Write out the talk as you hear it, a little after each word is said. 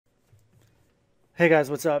Hey guys,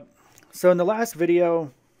 what's up? So in the last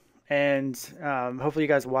video, and hopefully you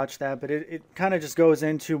guys watched that, but it kind of just goes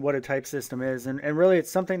into what a type system is, and really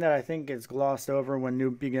it's something that I think gets glossed over when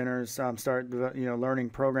new beginners start learning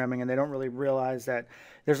programming, and they don't really realize that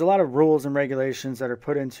there's a lot of rules and regulations that are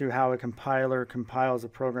put into how a compiler compiles a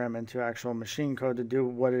program into actual machine code to do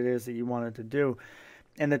what it is that you want it to do,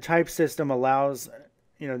 and the type system allows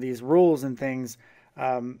these rules and things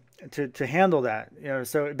to handle that.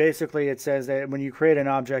 So basically it says that when you create an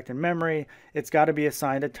object in memory, it's got to be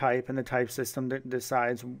assigned a type, and the type system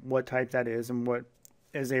decides what type that is and what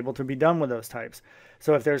is able to be done with those types.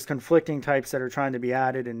 So if there's conflicting types that are trying to be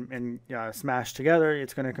added and smashed together,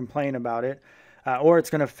 it's going to complain about it. Or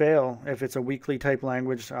it's going to fail if it's a weakly type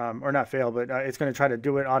language, or not fail, but it's going to try to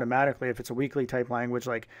do it automatically if it's a weakly type language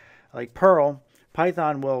like Perl.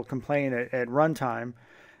 Python will complain at runtime,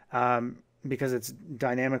 because it's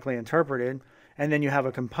dynamically interpreted. And then you have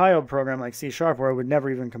a compiled program like C# where it would never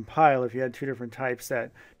even compile if you had two different types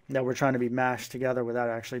that were trying to be mashed together without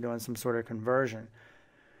actually doing some sort of conversion.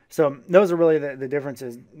 So those are really the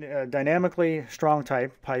differences. Dynamically strong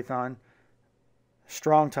type, Python;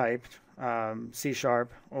 strong typed, C#;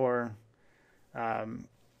 or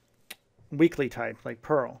weakly typed, like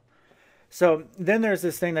Perl. So then there's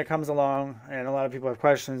this thing that comes along, and a lot of people have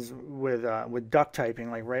questions with duck typing.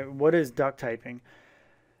 Like, right, what is duck typing?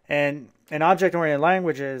 And in object-oriented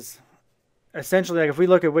languages, essentially, like if we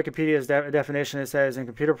look at Wikipedia's definition, it says in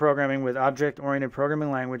computer programming with object-oriented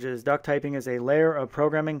programming languages, duck typing is a layer of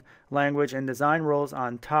programming language and design rules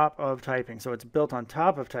on top of typing. So it's built on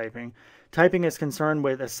top of typing. Typing is concerned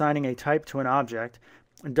with assigning a type to an object.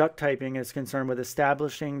 Duck typing is concerned with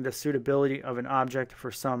establishing the suitability of an object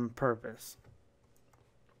for some purpose.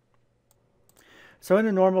 So in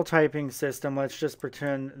a normal typing system, let's just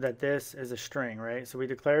pretend that this is a string, right? So we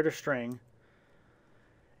declared a string,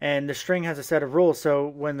 and the string has a set of rules. So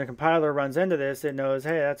when the compiler runs into this, it knows,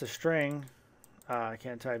 hey, that's a string. I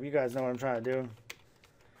can't type. You guys know what I'm trying to do.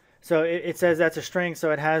 So it says that's a string,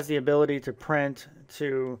 so it has the ability to print,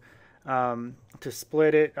 to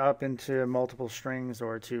split it up into multiple strings,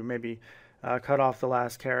 or to maybe cut off the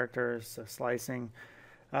last characters, so slicing.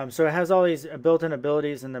 So it has all these built-in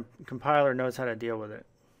abilities, and the compiler knows how to deal with it.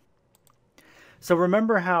 So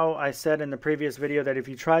remember how I said in the previous video that if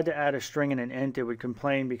you tried to add a string and an int, it would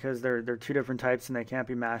complain because they're two different types and they can't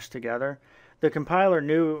be mashed together. The compiler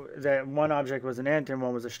knew that one object was an int and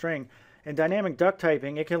one was a string. In dynamic duck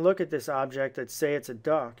typing, it can look at this object that say it's a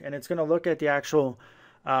duck, and it's going to look at the actual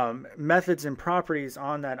methods and properties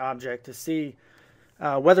on that object to see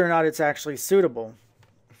whether or not it's actually suitable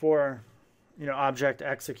for object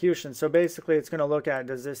execution. So basically it's going to look at,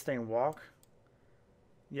 does this thing walk?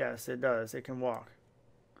 Yes, it does. It can walk.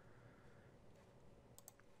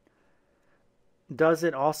 Does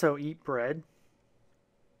it also eat bread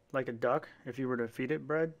like a duck if you were to feed it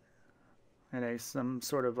bread in some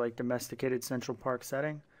sort of like domesticated Central Park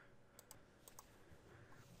setting?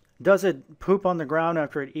 Does it poop on the ground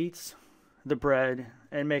after it eats the bread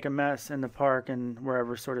and make a mess in the park and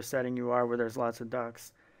wherever sort of setting you are where there's lots of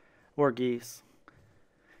ducks or geese?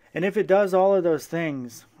 And if it does all of those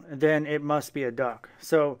things, then it must be a duck.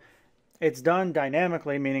 So it's done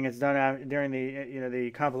dynamically, meaning it's done during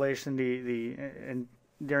the compilation, and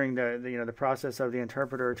during the process of the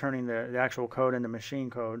interpreter turning the actual code into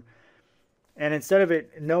machine code. And instead of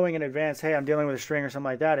it knowing in advance, hey, I'm dealing with a string or something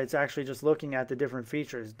like that, it's actually just looking at the different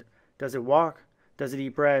features. Does it walk? Does it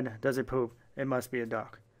eat bread? Does it poop? It must be a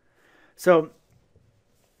duck. So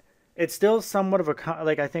it's still somewhat of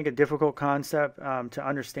I think a difficult concept to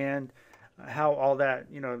understand how all that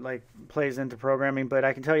plays into programming. But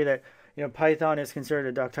I can tell you that Python is considered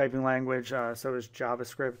a duck typing language. So is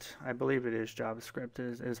JavaScript. I believe it is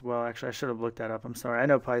JavaScript as well. Actually, I should have looked that up. I'm sorry. I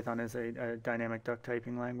know Python is a dynamic duck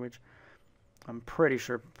typing language. I'm pretty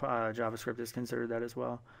sure JavaScript is considered that as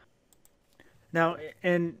well. Now,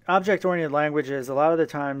 in object-oriented languages, a lot of the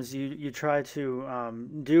times you try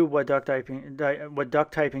to do what duck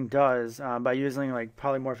typing does by using like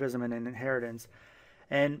polymorphism and inheritance.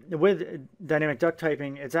 And with dynamic duck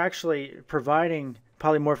typing, it's actually providing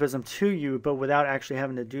polymorphism to you, but without actually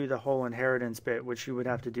having to do the whole inheritance bit, which you would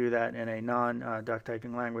have to do that in a non-duck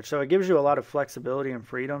typing language. So it gives you a lot of flexibility and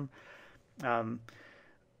freedom.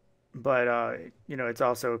 But it's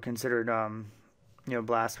also considered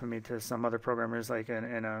blasphemy to some other programmers, like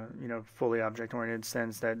in a fully object-oriented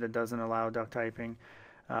sense that doesn't allow duck typing.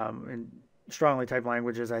 And strongly typed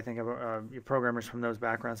languages, I think programmers from those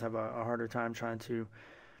backgrounds have a harder time trying to,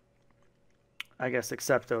 I guess,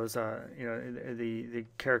 accept those the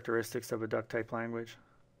characteristics of a duck type language.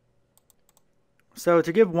 So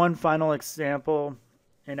to give one final example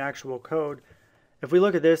in actual code, if we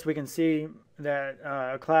look at this, we can see that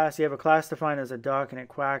you have a class defined as a duck, and it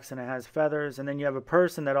quacks and it has feathers, and then you have a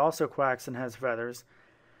person that also quacks and has feathers.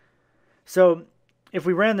 So if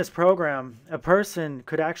we ran this program, a person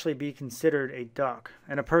could actually be considered a duck,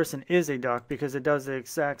 and a person is a duck because it does the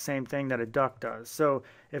exact same thing that a duck does. So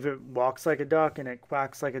if it walks like a duck, and it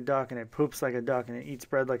quacks like a duck, and it poops like a duck, and it eats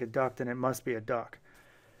bread like a duck, then it must be a duck.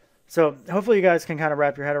 So hopefully you guys can kind of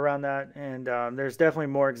wrap your head around that, and there's definitely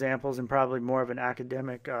more examples and probably more of an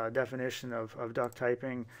academic definition of duck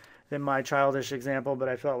typing than my childish example, but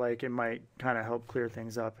I felt like it might kind of help clear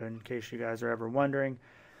things up in case you guys are ever wondering.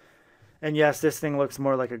 And yes, this thing looks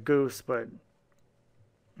more like a goose, but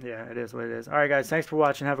yeah, it is what it is. All right, guys, thanks for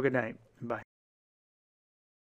watching. Have a good night. Bye.